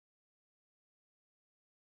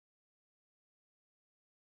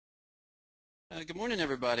Good morning,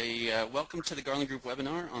 everybody. Welcome to the Garland Group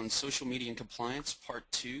webinar on social media and compliance, part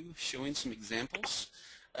 2, showing some examples.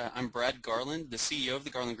 I'm Brad Garland, the CEO of the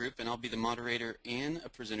Garland Group, and I'll be the moderator and a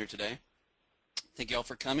presenter today. Thank you all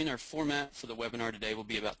for coming. Our format for the webinar today will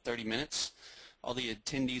be about 30 minutes. All the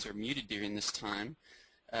attendees are muted during this time,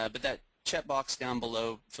 but that chat box down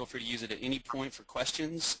below, feel free to use it at any point for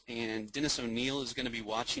questions, and Dennis O'Neill is going to be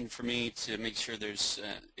watching for me to make sure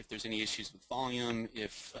if there's any issues with volume,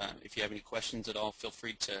 if you have any questions at all, feel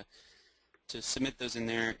free to submit those in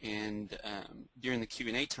there, and during the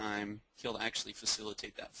Q&A time, he'll actually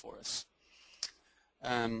facilitate that for us.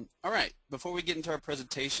 All right, before we get into our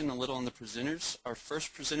presentation, a little on the presenters. Our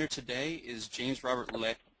first presenter today is James Robert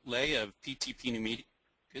Lay of PTP New Media.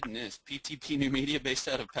 Goodness, PTP New Media based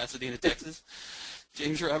out of Pasadena, Texas.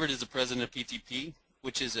 James Robert is the president of PTP,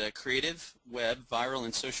 which is a creative, web, viral,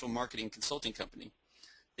 and social marketing consulting company.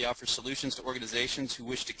 They offer solutions to organizations who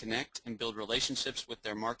wish to connect and build relationships with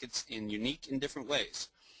their markets in unique and different ways.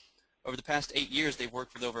 Over the past 8 years, they've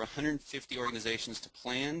worked with over 150 organizations to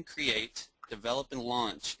plan, create, develop, and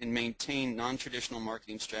launch and maintain non-traditional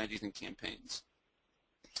marketing strategies and campaigns.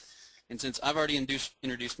 And since I've already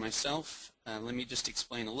introduced myself, let me just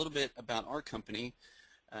explain a little bit about our company.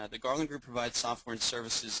 The Garland Group provides software and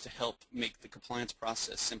services to help make the compliance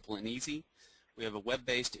process simple and easy. We have a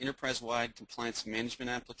web-based enterprise-wide compliance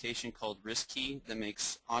management application called RiskKey that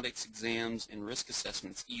makes audits, exams, and risk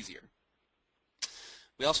assessments easier.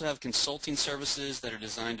 We also have consulting services that are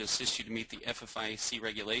designed to assist you to meet the FFIEC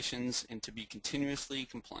regulations and to be continuously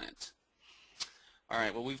compliant. All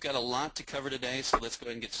right, well, we've got a lot to cover today, so let's go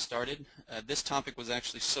ahead and get started. This topic was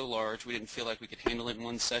actually so large we didn't feel like we could handle it in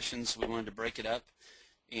one session, so we wanted to break it up.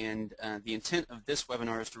 And the intent of this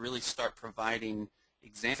webinar is to really start providing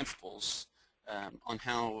examples on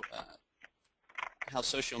how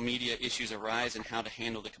social media issues arise and how to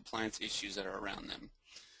handle the compliance issues that are around them.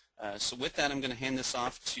 So with that, I'm going to hand this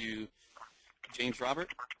off to James Robert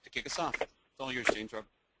to kick us off. It's all yours, James Robert.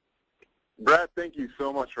 Brad, thank you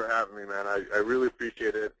so much for having me, man. I really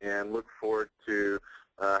appreciate it and look forward to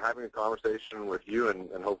having a conversation with you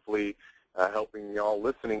and hopefully helping y'all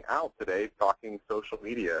listening out today talking social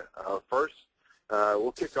media. First,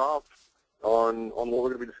 we'll kick off on what we're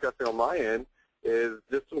going to be discussing on my end is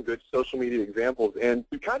just some good social media examples. And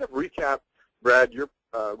to kind of recap, Brad, your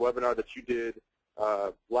webinar that you did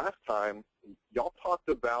last time, y'all talked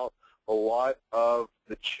about a lot of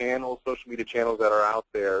the channels, social media channels that are out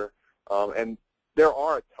there. And there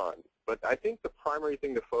are a ton, but I think the primary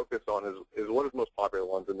thing to focus on is what is the most popular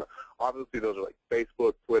ones, and obviously those are like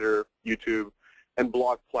Facebook, Twitter, YouTube, and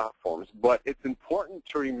blog platforms. But it's important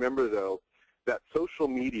to remember, though, that social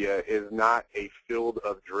media is not a field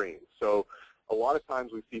of dreams. So a lot of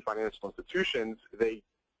times we see financial institutions, they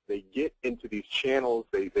get into these channels,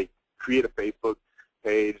 they create a Facebook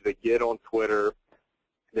page, they get on Twitter,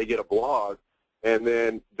 they get a blog, and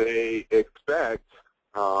then they expect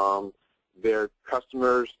their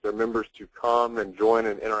customers, their members to come and join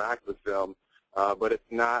and interact with them, but it's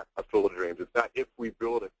not a field of dreams. It's not if we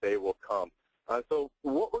build it, they will come. So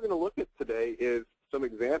what we're going to look at today is some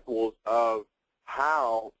examples of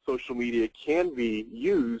how social media can be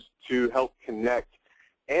used to help connect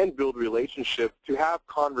and build relationships, to have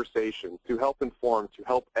conversations, to help inform, to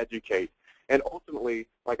help educate, and ultimately,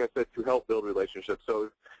 like I said, to help build relationships. So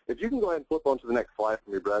if you can go ahead and flip on to the next slide for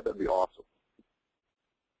me, Brad, that'd be awesome.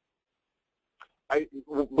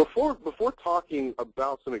 Before talking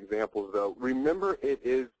about some examples, though, remember it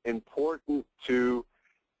is important to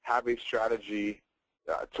have a strategy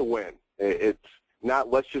to win. It's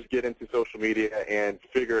not let's just get into social media and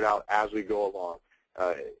figure it out as we go along.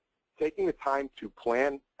 Taking the time to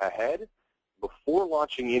plan ahead before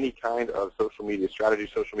launching any kind of social media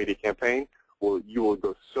strategy, social media campaign, you will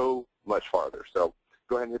go so much farther. So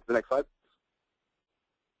go ahead and hit the next slide.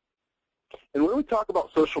 And when we talk about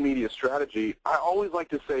social media strategy, I always like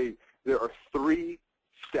to say there are 3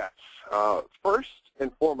 steps. First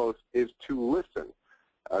and foremost is to listen.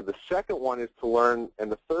 The second one is to learn,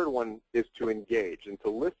 and the third one is to engage. And to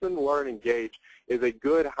listen, learn, engage is a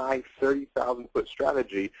good high 30,000-foot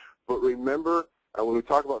strategy. But remember, when we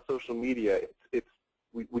talk about social media,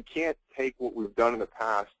 we can't take what we've done in the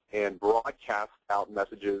past and broadcast out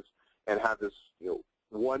messages and have this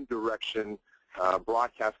one direction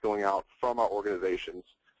broadcast going out from our organizations.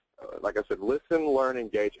 Like I said, listen, learn,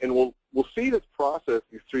 engage, and we'll see this process,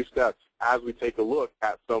 these 3 steps, as we take a look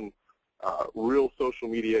at some real social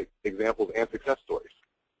media examples and success stories.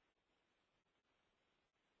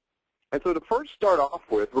 And so to first start off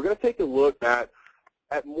with, we're going to take a look at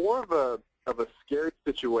more of a scary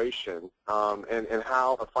situation and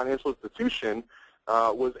how a financial institution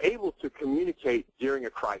was able to communicate during a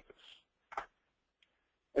crisis.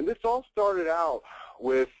 And this all started out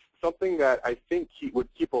with something that I think would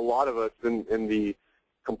keep a lot of us in the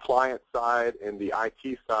compliance side and the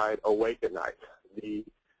IT side awake at night. The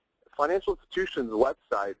financial institution's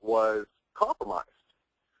website was compromised.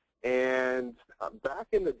 And back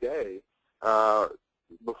in the day,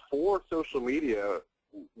 before social media,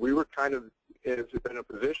 we were kind of in a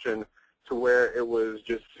position to where it was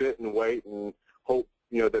just sit and wait and hope,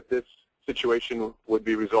 that this situation would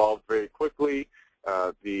be resolved very quickly.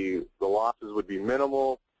 The losses would be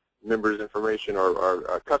minimal. Members' information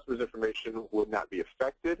or customers' information would not be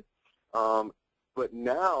affected. But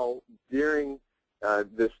now, during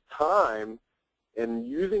this time, and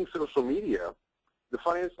using social media, the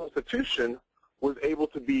financial institution was able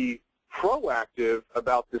to be proactive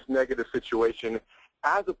about this negative situation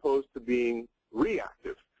as opposed to being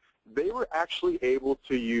reactive. They were actually able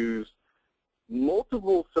to use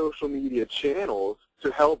multiple social media channels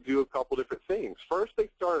to help do a couple different things. First, they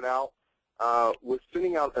started out with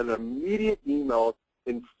sending out an immediate email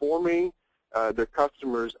informing their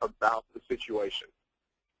customers about the situation.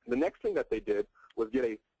 The next thing that they did was get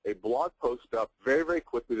a blog post up very, very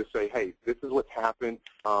quickly to say, hey, this is what's happened,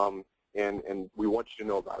 and we want you to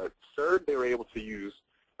know about it. Third, they were able to use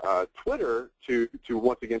Twitter to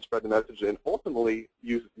once again spread the message, and ultimately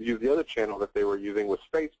use the other channel that they were using was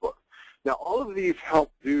Facebook. Now, all of these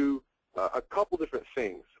help do a couple different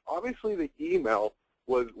things. Obviously, the email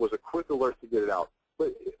was a quick alert to get it out.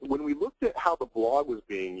 But when we looked at how the blog was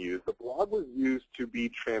being used, the blog was used to be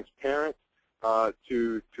transparent,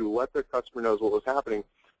 to let their customer know what was happening,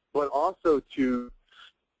 but also to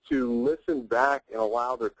listen back and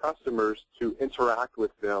allow their customers to interact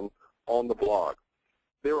with them on the blog.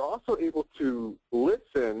 They were also able to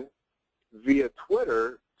listen via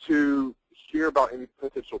Twitter to hear about any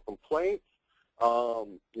potential complaints,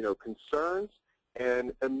 concerns,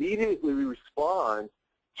 and immediately respond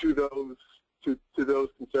to those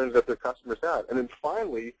concerns that their customers had. And then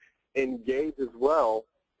finally, engage as well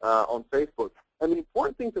on Facebook. And the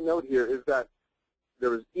important thing to note here is that there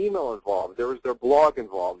was email involved, there was their blog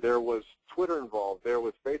involved, there was Twitter involved, there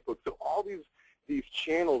was Facebook. So all these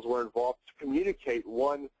channels were involved to communicate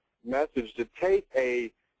one message, to take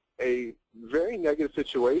a very negative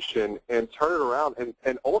situation and turn it around.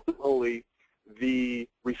 And ultimately, the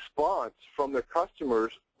response from their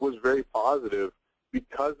customers was very positive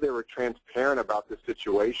because they were transparent about the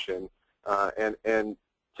situation and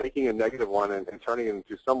taking a negative one and turning it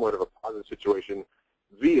into somewhat of a positive situation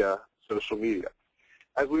via social media.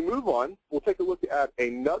 As we move on, we'll take a look at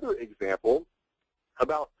another example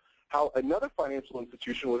about how another financial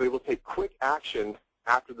institution was able to take quick action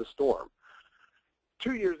after the storm.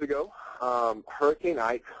 2 years ago, Hurricane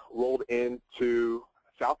Ike rolled into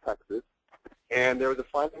South Texas, and there was a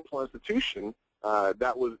financial institution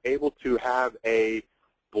that was able to have a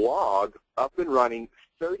blog up and running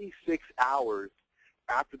 36 hours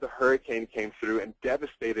after the hurricane came through and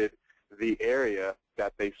devastated the area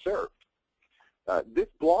that they served. This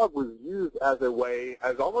blog was used as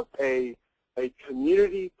almost a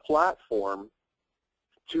community platform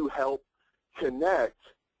to help connect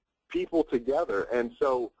people together. And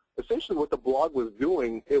so essentially what the blog was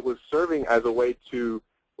doing, it was serving as a way to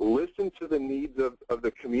listen to the needs of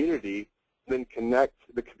the community, then connect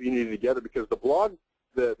the community together, because the blog,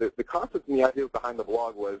 the concept and the idea behind the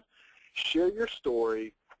blog was share your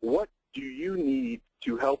story. What do you need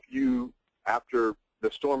to help you after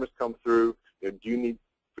the storm has come through? Do you need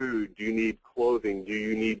food? Do you need clothing? Do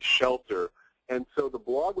you need shelter? And so the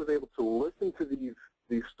blog was able to listen to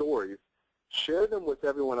these stories, share them with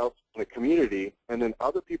everyone else in the community, and then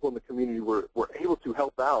other people in the community were able to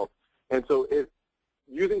help out. And so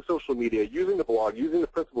using social media, using the blog, using the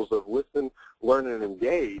principles of listen, learn, and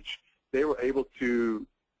engage, they were able to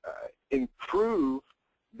improve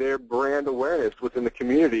their brand awareness within the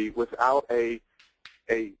community without in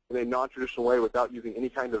a non-traditional way, without using any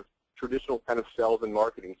kind of traditional kind of sales and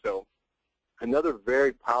marketing. So another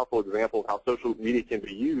very powerful example of how social media can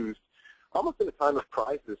be used almost in a time of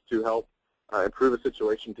crisis to help improve a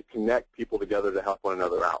situation, to connect people together to help one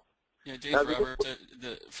another out. Yeah, James, Robert,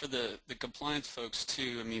 for the compliance folks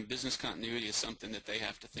too, I mean, business continuity is something that they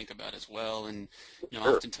have to think about as well. And,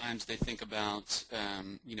 Sure. oftentimes they think about,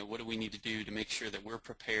 what do we need to do to make sure that we're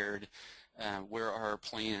prepared, where are our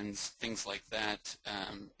plans, things like that.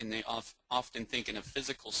 And they often think in a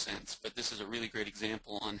physical sense, but this is a really great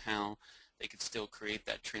example on how they could still create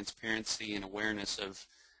that transparency and awareness of,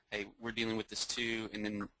 hey, we're dealing with this too. And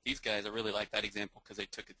then these guys, I really like that example because they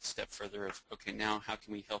took it a step further of, okay, now how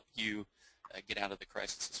can we help you get out of the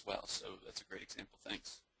crisis as well? So that's a great example.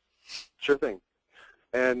 Thanks. Sure thing.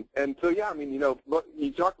 And so, yeah, I mean, look,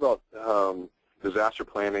 you talk about disaster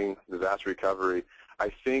planning, disaster recovery.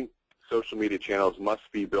 I think social media channels must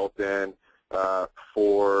be built in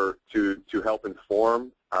to help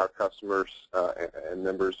inform our customers and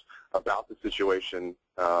members about the situation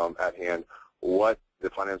at hand, what the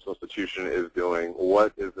financial institution is doing,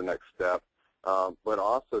 what is the next step, but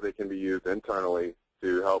also they can be used internally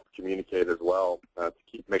to help communicate as well, to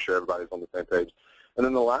make sure everybody's on the same page. And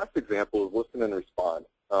then the last example is listen and respond.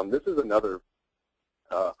 This is another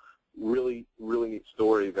really neat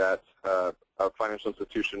story that a financial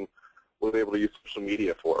institution was able to use social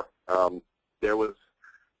media for. There was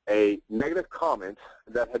a negative comment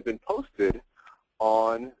that had been posted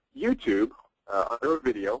on YouTube under a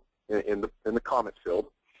video in the comment field,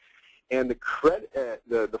 and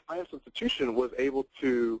the financial institution was able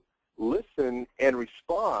to listen and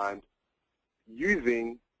respond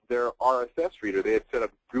using their RSS reader. They had set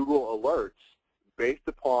up Google Alerts based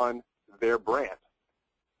upon their brand.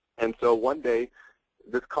 And so one day,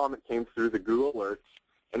 this comment came through the Google Alerts,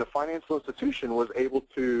 and the financial institution was able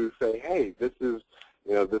to say, hey, this is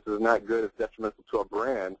not good, it's detrimental to our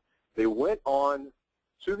brand. They went on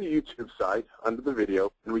to the YouTube site under the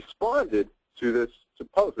video and responded to this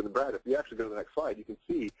post. And Brad, if you actually go to the next slide, you can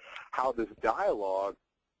see how this dialogue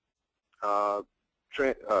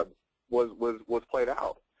was played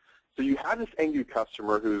out. So you have this angry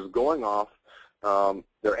customer who's going off.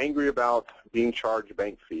 They're angry about being charged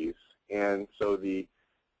bank fees, and so the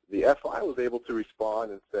FI was able to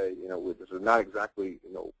respond and say, this is not exactly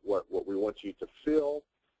what we want you to feel.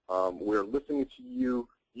 We're listening to you.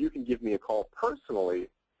 You can give me a call personally,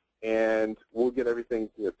 and we'll get everything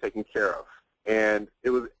taken care of. And it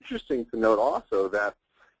was interesting to note also that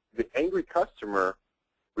the angry customer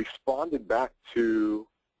responded back to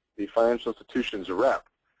the financial institution's rep,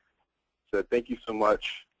 said, thank you so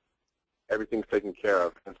much, everything's taken care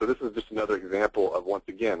of. And so this is just another example of, once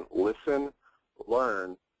again, listen,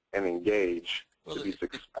 learn, and engage to be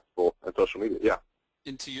successful in social media. Yeah.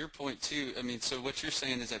 And to your point, too, I mean, so what you're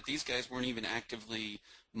saying is that these guys weren't even actively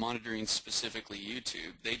monitoring specifically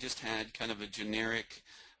YouTube. They just had kind of a generic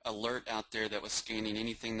alert out there that was scanning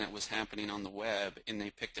anything that was happening on the web, and they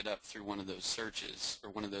picked it up through one of those searches or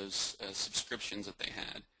one of those subscriptions that they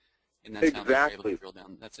had. And that's how they were able to drill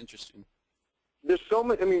down. That's interesting. There's so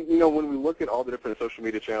many, I mean, when we look at all the different social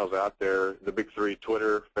media channels out there, the big three,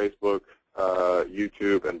 Twitter, Facebook,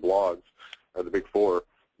 YouTube, and blogs are the big four,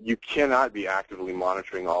 you cannot be actively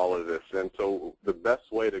monitoring all of this. And so the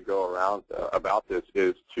best way to go around about this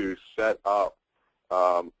is to set up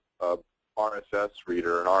a RSS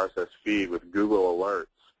reader, an RSS feed with Google Alerts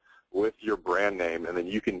with your brand name, and then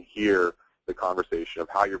you can hear the conversation of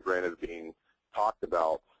how your brand is being talked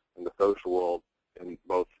about in the social world in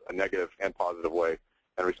both a negative and positive way,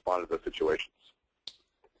 and respond to those situations.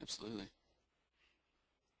 Absolutely.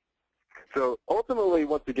 So ultimately,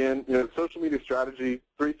 once again, social media strategy,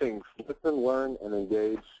 three things: listen, learn, and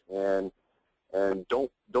engage, and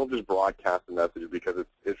don't just broadcast the message, because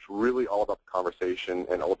it's really all about the conversation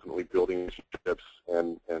and ultimately building relationships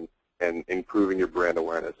and improving your brand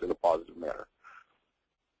awareness in a positive manner.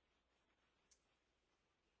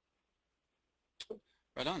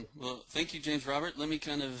 Right on. Well, thank you, James Robert. Let me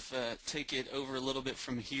kind of take it over a little bit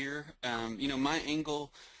from here. My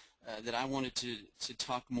angle that I wanted to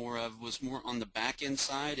talk more of was more on the back end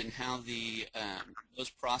side, and how those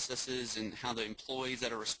processes and how the employees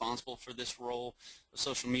that are responsible for this role of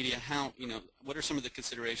social media, what are some of the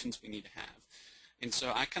considerations we need to have. And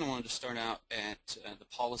so I kind of wanted to start out at the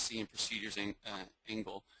policy and procedures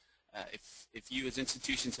angle. If you as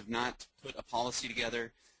institutions have not put a policy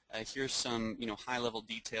together, here's some high-level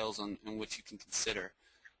details on what you can consider.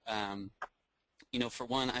 For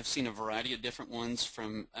one, I've seen a variety of different ones,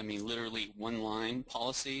 from literally one-line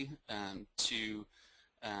policy to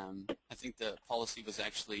I think the policy was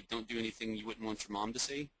actually don't do anything you wouldn't want your mom to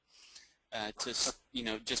see, to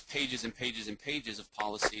just pages and pages and pages of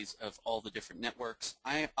policies of all the different networks.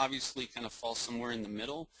 I obviously kind of fall somewhere in the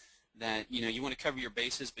middle, that you want to cover your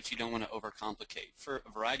bases, but you don't want to overcomplicate for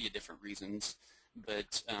a variety of different reasons.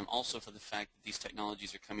 But also for the fact that these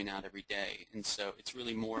technologies are coming out every day. And so it's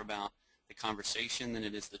really more about the conversation than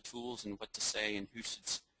it is the tools and what to say and who should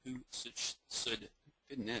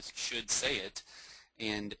say it,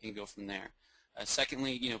 and go from there.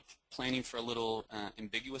 Secondly, planning for a little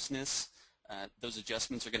ambiguousness. Those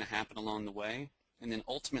adjustments are going to happen along the way. And then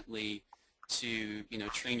ultimately to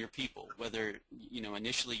train your people, whether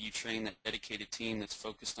initially you train that dedicated team that's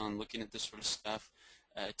focused on looking at this sort of stuff,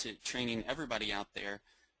 to training everybody out there,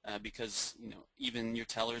 because even your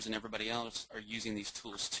tellers and everybody else are using these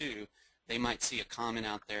tools too. They might see a comment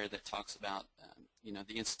out there that talks about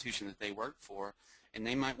the institution that they work for, and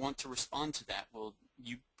they might want to respond to that. Well,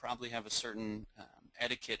 you probably have a certain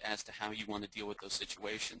etiquette as to how you want to deal with those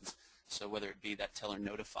situations. So whether it be that tell or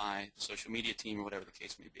notify the social media team or whatever the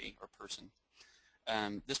case may be, or person.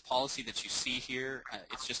 This policy that you see here,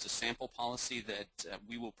 it's just a sample policy that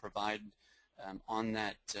we will provide on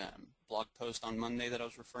that blog post on Monday that I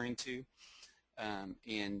was referring to.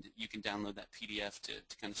 And you can download that PDF to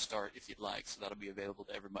kind of start if you'd like, so that'll be available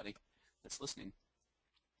to everybody that's listening.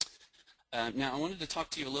 Now I wanted to talk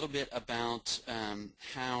to you a little bit about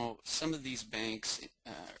how some of these banks,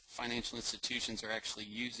 financial institutions, are actually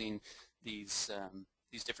using these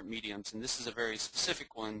different mediums, and this is a very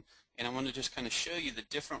specific one, and I want to just kind of show you the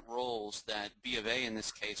different roles that B of A in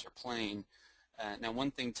this case are playing. Now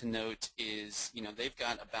one thing to note is, they've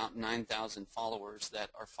got about 9,000 followers that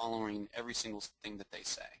are following every single thing that they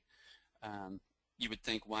say. You would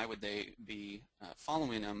think, why would they be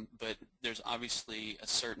following them? But there's obviously a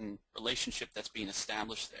certain relationship that's being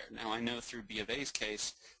established there. Now I know through B of A's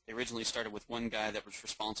case, they originally started with one guy that was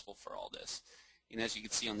responsible for all this. And as you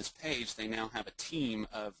can see on this page, they now have a team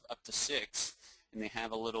of up to 6, and they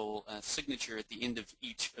have a little signature at the end of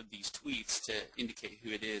each of these tweets to indicate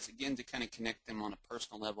who it is, again, to kind of connect them on a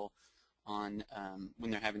personal level on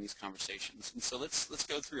when they're having these conversations. And so let's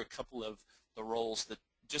go through a couple of the roles that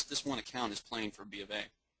just this one account is playing for B of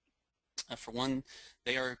A. For one,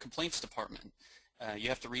 they are a complaints department. You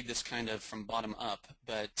have to read this kind of from bottom up,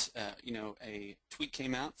 but a tweet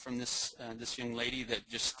came out from this young lady that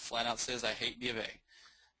just flat out says, "I hate B of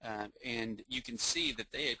A." And you can see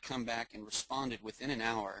that they had come back and responded within an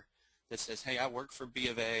hour that says, "Hey, I work for B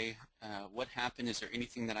of A. What happened? Is there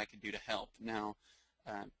anything that I could do to help?" Now,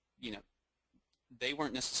 they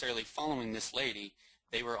weren't necessarily following this lady.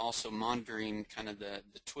 They were also monitoring kind of the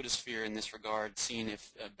Twittersphere in this regard, seeing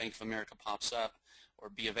if Bank of America pops up or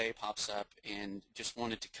B of A pops up, and just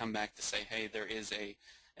wanted to come back to say, "Hey, there is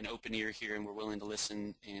an open ear here, and we're willing to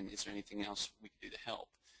listen, and is there anything else we can do to help?"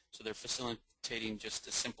 So they're facilitating just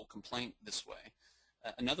a simple complaint this way.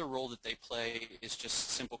 Another role that they play is just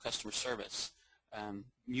simple customer service.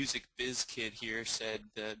 Music Biz Kid here said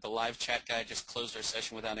the live chat guy just closed our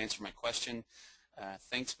session without answering my question.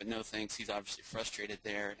 Thanks but no thanks. He's obviously frustrated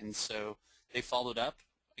there, and so they followed up.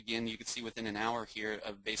 Again, you can see within an hour here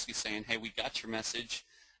of basically saying, "Hey, we got your message.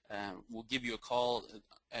 We'll give you a call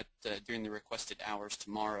during the requested hours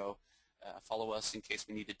tomorrow. Follow us in case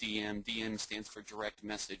we need a DM." DM stands for direct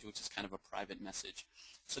message, which is kind of a private message.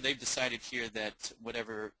 So they've decided here that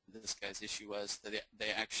whatever this guy's issue was, that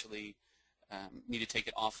they actually need to take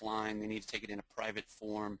it offline. They need to take it in a private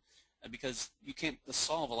form because you can't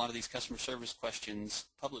solve a lot of these customer service questions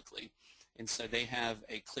publicly. And so they have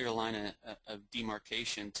a clear line of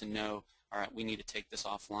demarcation to know, all right, we need to take this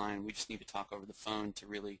offline. We just need to talk over the phone to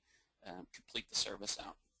really complete the service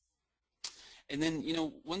out. And then,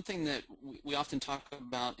 one thing that we often talk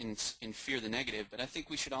about in fear the negative, but I think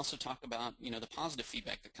we should also talk about, the positive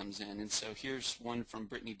feedback that comes in. And so here's one from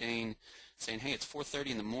Brittany Dane saying, "Hey, it's 4:30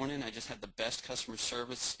 in the morning. I just had the best customer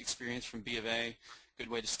service experience from B of A. Good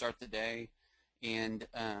way to start the day." And,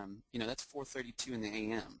 that's 4:32 in the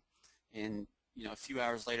a.m. And, a few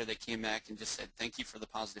hours later they came back and just said, "Thank you for the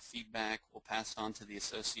positive feedback. We'll pass it on to the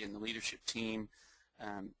associate and the leadership team."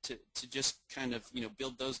 To just kind of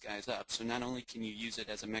build those guys up. So not only can you use it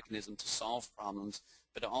as a mechanism to solve problems,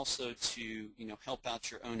 but also to help out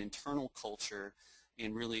your own internal culture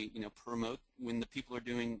and really promote when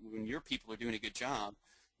your people are doing a good job,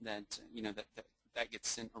 that that gets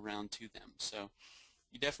sent around to them. So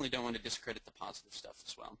you definitely don't want to discredit the positive stuff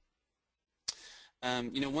as well.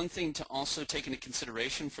 One thing to also take into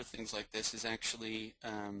consideration for things like this is actually,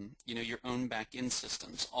 your own back-end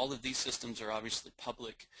systems. All of these systems are obviously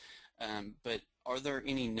public, but are there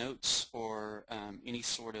any notes or any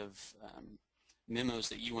sort of memos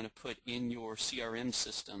that you want to put in your CRM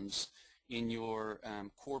systems, in your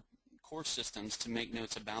core systems to make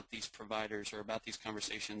notes about these providers or about these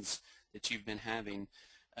conversations that you've been having,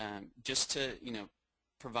 just to,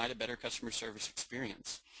 provide a better customer service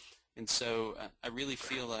experience? And so I really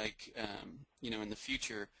feel like, in the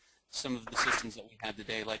future, some of the systems that we have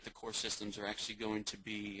today, like the core systems, are actually going to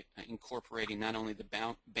be incorporating not only the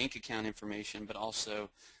bank account information, but also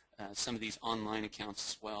some of these online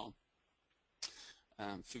accounts as well.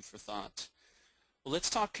 Food for thought. Well, let's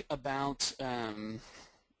talk about kind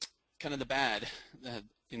of the bad.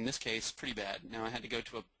 In this case, pretty bad. Now, I had to go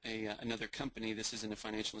to another company. This isn't a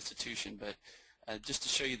financial institution, but just to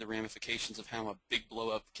show you the ramifications of how a big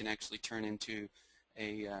blow-up can actually turn into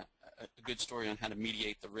a good story on how to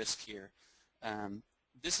mediate the risk here.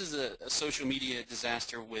 This is a social media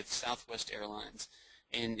disaster with Southwest Airlines.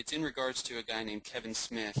 and it's in regards to a guy named Kevin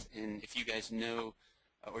Smith. And if you guys know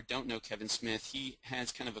or don't know Kevin Smith, he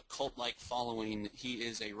has kind of a cult-like following. He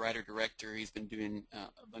is a writer-director. He's been doing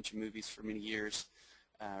a bunch of movies for many years.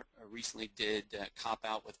 Recently did Cop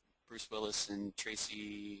Out with Bruce Willis and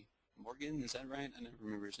Tracy Morgan. Is that right? I never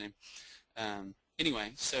remember his name.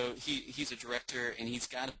 Anyway, so he's a director, and he's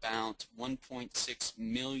got about 1.6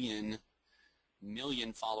 million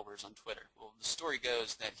followers on Twitter. Well, the story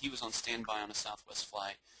goes that he was on standby on a Southwest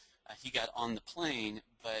flight. He got on the plane,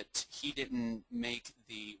 but he didn't make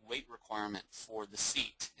the weight requirement for the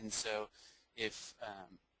seat. And so if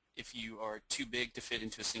you are too big to fit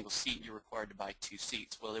into a single seat, you're required to buy 2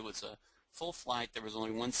 seats. Well, it was a full flight. There was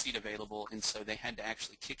only 1 seat available, and so they had to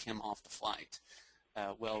actually kick him off the flight.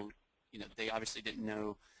 Well, you know, they obviously didn't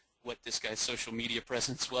know what this guy's social media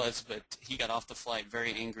presence was, but he got off the flight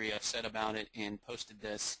very angry, upset about it, and posted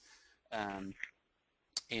this.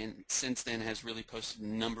 And since then has really posted a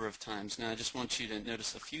number of times. Now, I just want you to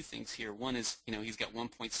notice a few things here. One is, you know, he's got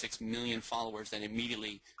 1.6 million followers that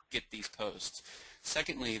immediately get these posts.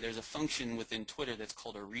 Secondly, there's a function within Twitter that's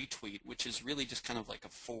called a retweet, which is really just kind of like a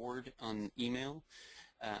forward on email.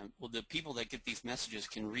 Well, the people that get these messages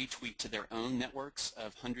can retweet to their own networks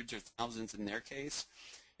of hundreds or thousands in their case.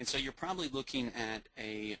 And so you're probably looking at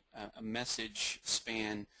a message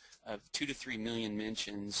span of 2 to 3 million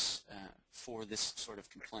mentions for this sort of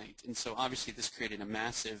complaint. And so obviously this created a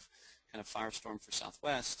massive kind of firestorm for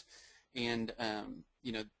Southwest, and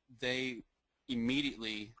you know, they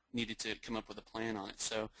immediately needed to come up with a plan on it.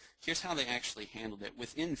 So here's how they actually handled it.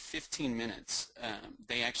 Within 15 minutes,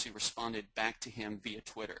 they actually responded back to him via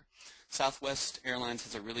Twitter. Southwest Airlines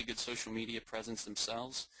has a really good social media presence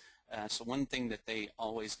themselves. So one thing that they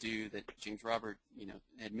always do that James Robert, you know,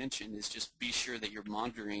 had mentioned is just be sure that you're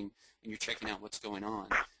monitoring and you're checking out what's going on.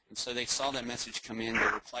 And so they saw that message come in. They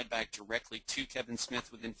replied back directly to Kevin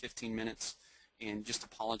Smith within 15 minutes and just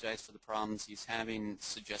apologized for the problems he's having,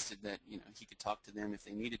 suggested that, you know, he could talk to them if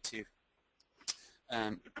they needed to.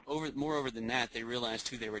 Moreover than that, they realized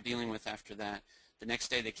who they were dealing with after that. The next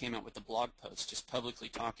day they came out with a blog post just publicly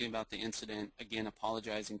talking about the incident, again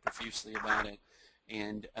apologizing profusely about it,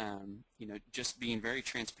 and you know, just being very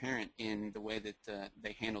transparent in the way that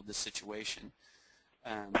they handled this situation.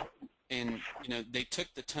 And you know, they took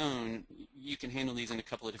the tone. You can handle these in a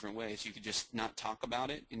couple of different ways. You could just not talk about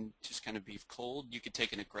it and just kind of be cold. You could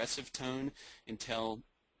take an aggressive tone and tell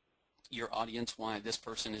your audience why this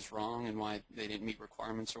person is wrong and why they didn't meet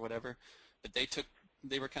requirements or whatever. But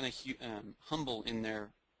they were kind of humble in their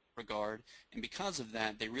regard, and because of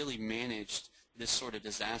that, they really managed this sort of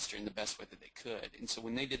disaster in the best way that they could. And so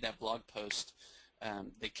when they did that blog post,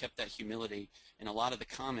 they kept that humility, and a lot of the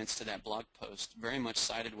comments to that blog post very much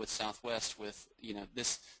sided with Southwest with, you know,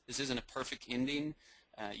 this isn't a perfect ending.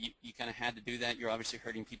 You kind of had to do that. You're obviously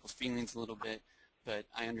hurting people's feelings a little bit, but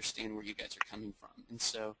I understand where you guys are coming from. And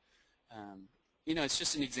so, you know, it's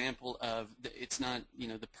just an example of it's not, you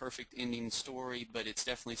know, the perfect ending story, but it's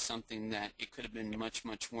definitely something that it could have been much,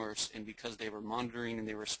 much worse. And because they were monitoring and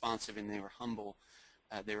they were responsive and they were humble,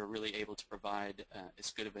 they were really able to provide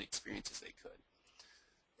as good of an experience as they could.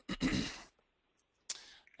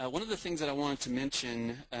 One of the things that I wanted to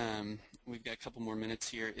mention, we've got a couple more minutes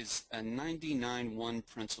here, is a 99-1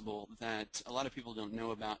 principle that a lot of people don't know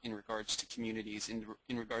about in regards to communities,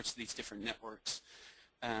 in regards to these different networks.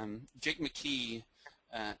 Jake McKee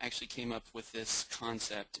actually came up with this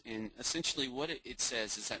concept, and essentially what it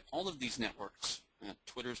says is that all of these networks,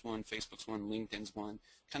 Twitter's one, Facebook's one, LinkedIn's one,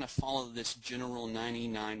 kind of follow this general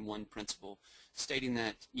 99-1 principle, stating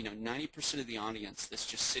that, you know, 90% of the audience that's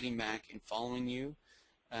just sitting back and following you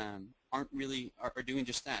are doing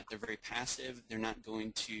just that. They're very passive. They're not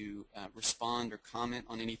going to respond or comment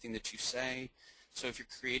on anything that you say. So if you're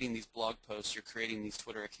creating these blog posts, you're creating these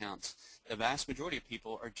Twitter accounts, the vast majority of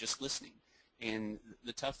people are just listening. And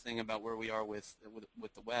the tough thing about where we are with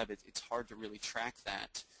the web, it's hard to really track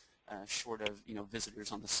that short of, you know,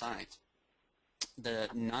 visitors on the site. The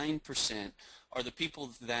 9% are the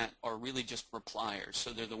people that are really just repliers.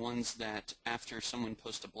 So they're the ones that after someone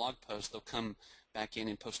posts a blog post, they'll come back in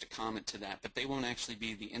and post a comment to that, but they won't actually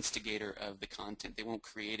be the instigator of the content. They won't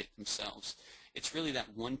create it themselves. It's really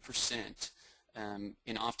that 1%,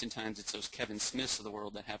 and oftentimes it's those Kevin Smiths of the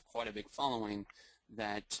world that have quite a big following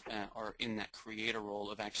that are in that creator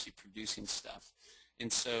role of actually producing stuff.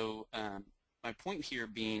 And so my point here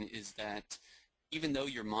being is that even though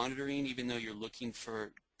you're monitoring, even though you're looking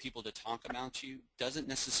for people to talk about you, doesn't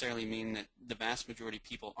necessarily mean that the vast majority of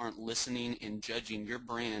people aren't listening and judging your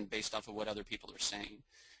brand based off of what other people are saying.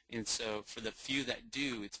 And so for the few that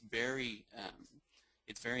do, it's very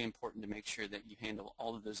it's very important to make sure that you handle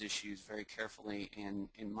all of those issues very carefully and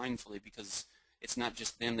mindfully, because it's not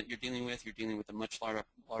just them that you're dealing with a much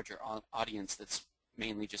larger audience that's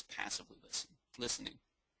mainly just passively listening.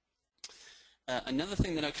 Another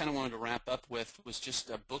thing that I kind of wanted to wrap up with was just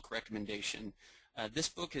a book recommendation. This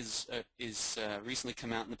book is recently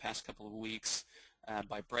come out in the past couple of weeks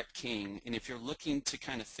by Brett King, and if you're looking to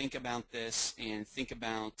kind of think about this and think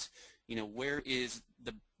about, where is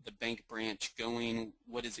the bank branch going,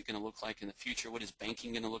 what is it going to look like in the future, what is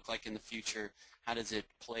banking going to look like in the future, how does it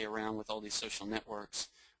play around with all these social networks,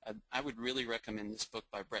 I would really recommend this book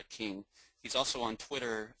by Brett King. He's also on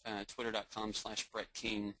Twitter, twitter.com/Brett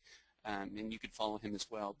King, and you could follow him as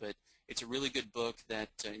well. But it's a really good book that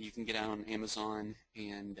you can get out on Amazon,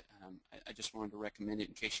 and I just wanted to recommend it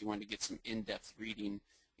in case you wanted to get some in-depth reading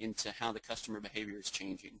into how the customer behavior is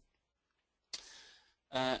changing.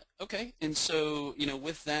 Okay, and so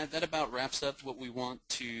with that about wraps up what we want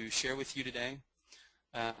to share with you today.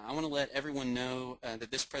 I want to let everyone know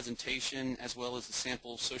that this presentation, as well as the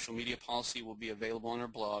sample social media policy, will be available on our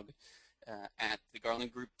blog at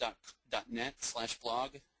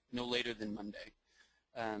thegarlandgroup.net/blog no later than Monday.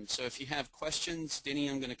 So if you have questions, Denny,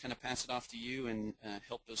 I'm going to kind of pass it off to you and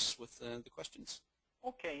help us with the questions.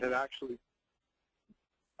 Okay. And actually,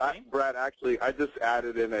 Brad, I just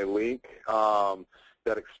added in a link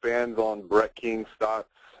that expands on Brett King's thoughts.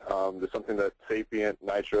 There's something that Sapient,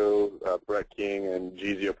 Nitro, Brett King, and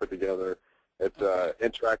Gizio put together. It's an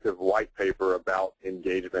interactive white paper about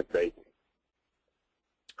engagement banking.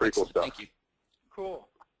 Pretty cool stuff. Thank you. Cool.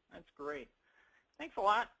 That's great. Thanks a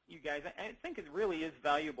lot, you guys. I think it really is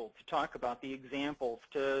valuable to talk about the examples,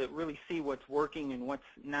 to really see what's working and what's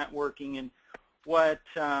not working. And what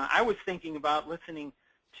I was thinking about listening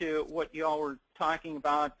to what you all were talking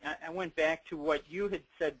about, I went back to what you had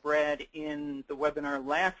said, Brad, in the webinar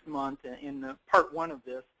last month in the part 1 of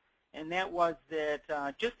this, and that was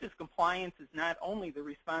that just as compliance is not only the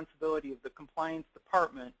responsibility of the compliance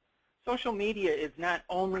department, social media is not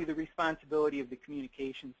only the responsibility of the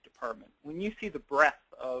communications department. When you see the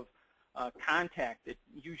breadth of contact that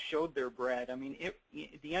you showed there, Brad, I mean,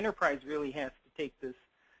 the enterprise really has to take this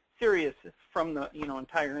serious from the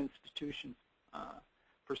entire institution's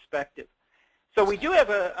perspective. So we do have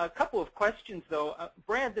a couple of questions, though.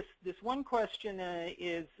 Brad, this one question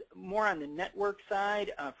is more on the network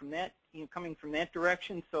side, from that coming from that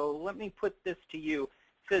direction. So let me put this to you.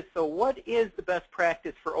 It says, so what is the best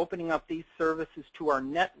practice for opening up these services to our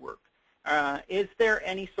network? Is there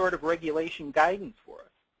any sort of regulation guidance for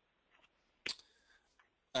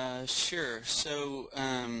us? Sure. So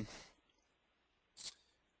I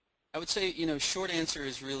would say, short answer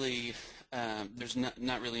is really there's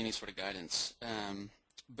not really any sort of guidance.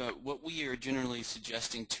 But what we are generally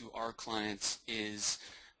suggesting to our clients is,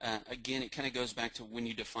 again, it kind of goes back to when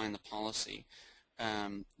you define the policy.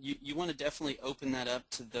 You want to definitely open that up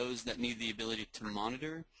to those that need the ability to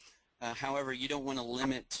monitor. However, you don't want to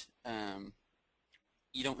limit,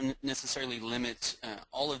 you don't necessarily limit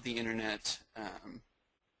all of the internet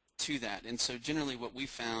to that. And so generally what we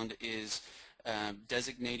found is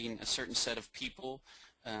designating a certain set of people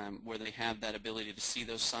where they have that ability to see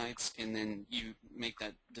those sites, and then you make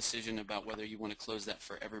that decision about whether you want to close that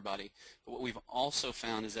for everybody. But what we've also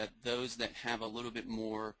found is that those that have a little bit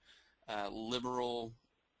more liberal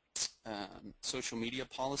social media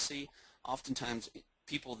policy, oftentimes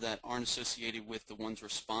people that aren't associated with the ones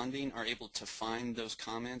responding are able to find those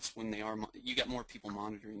comments when they are, you got more people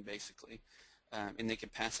monitoring basically, and they can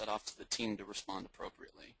pass that off to the team to respond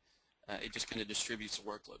appropriately. It just kind of distributes the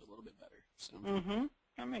workload a little bit better. So. Mm-hmm.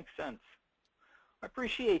 That makes sense. I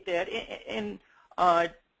appreciate that. And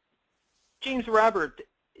James Robert,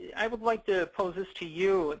 I would like to pose this to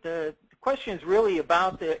you. The question is really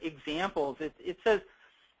about the examples. It says,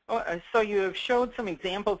 so you have showed some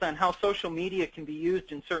examples on how social media can be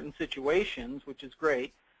used in certain situations, which is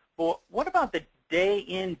great. But what about the day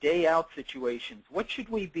in, day out situations? What should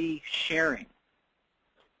we be sharing?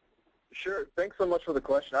 Sure. Thanks so much for the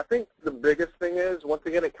question. I think the biggest thing is, once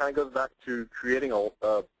again, it kind of goes back to creating a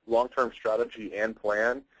long-term strategy and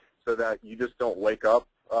plan so that you just don't wake up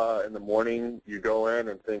in the morning, you go in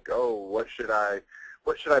and think, oh, what should I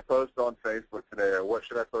post on Facebook today, or what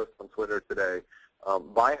should I post on Twitter today?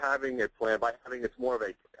 By having a plan, by having, it's more of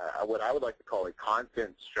a, what I would like to call a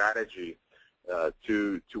content strategy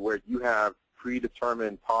to where you have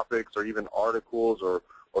predetermined topics or even articles or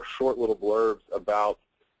short little blurbs about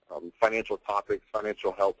financial topics,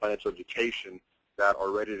 financial health, financial education that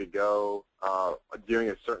are ready to go during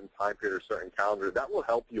a certain time period or certain calendar. That will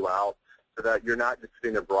help you out so that you're not just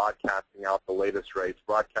sitting there broadcasting out the latest rates,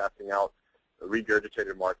 broadcasting out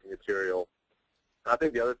regurgitated marketing material I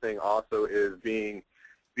think the other thing also is being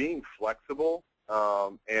flexible,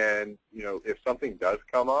 and if something does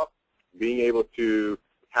come up, being able to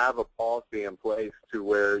have a policy in place to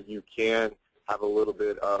where you can have a little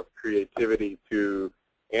bit of creativity to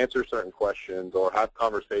answer certain questions or have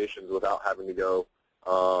conversations without having to go,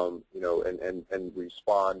 and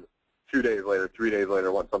respond 2 days later, 3 days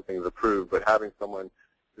later once something is approved, but having someone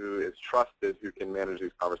who is trusted who can manage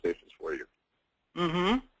these conversations for you.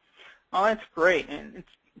 Mm-hmm. Oh, that's great, and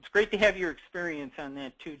it's great to have your experience on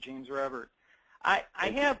that too, James Robert. I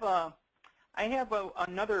have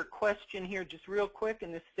another question here, just real quick,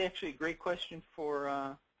 and this is actually a great question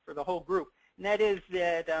for the whole group. And that is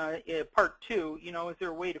that part 2, is there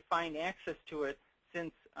a way to find access to it,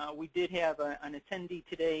 since we did have an attendee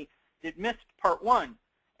today that missed part 1.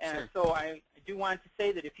 And Sure. so I do want to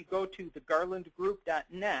say that if you go to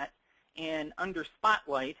thegarlandgroup.net and under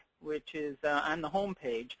Spotlight, which is on the home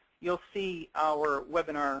page, you'll see our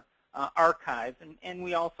webinar archive, and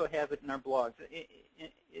we also have it in our blogs.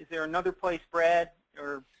 Is there another place, Brad?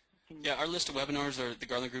 Or yeah, our list of webinars are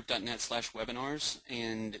thegarlandgroup.net/webinars,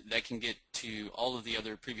 and that can get to all of the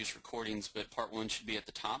other previous recordings, but part 1 should be at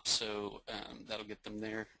the top, so that'll get them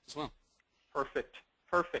there as well. Perfect.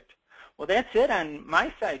 Perfect. Well, that's it on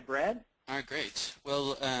my side, Brad. All right, great.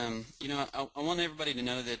 Well, I want everybody to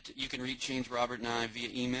know that you can reach James, Robert, and I via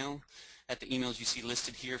email at the emails you see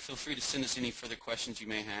listed here. Feel free to send us any further questions you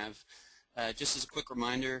may have. Just as a quick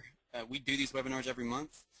reminder, we do these webinars every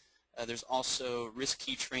month. There's also risk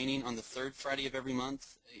key training on the 3rd Friday of every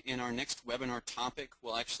month. And our next webinar topic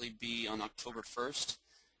will actually be on October 1st,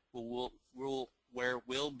 where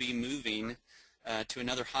we'll be moving to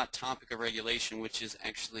another hot topic of regulation, which is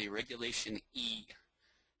actually Regulation E.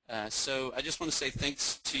 So I just want to say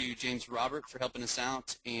thanks to James Robert for helping us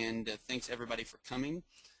out, and thanks everybody for coming.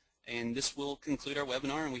 And this will conclude our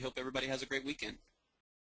webinar, and we hope everybody has a great weekend.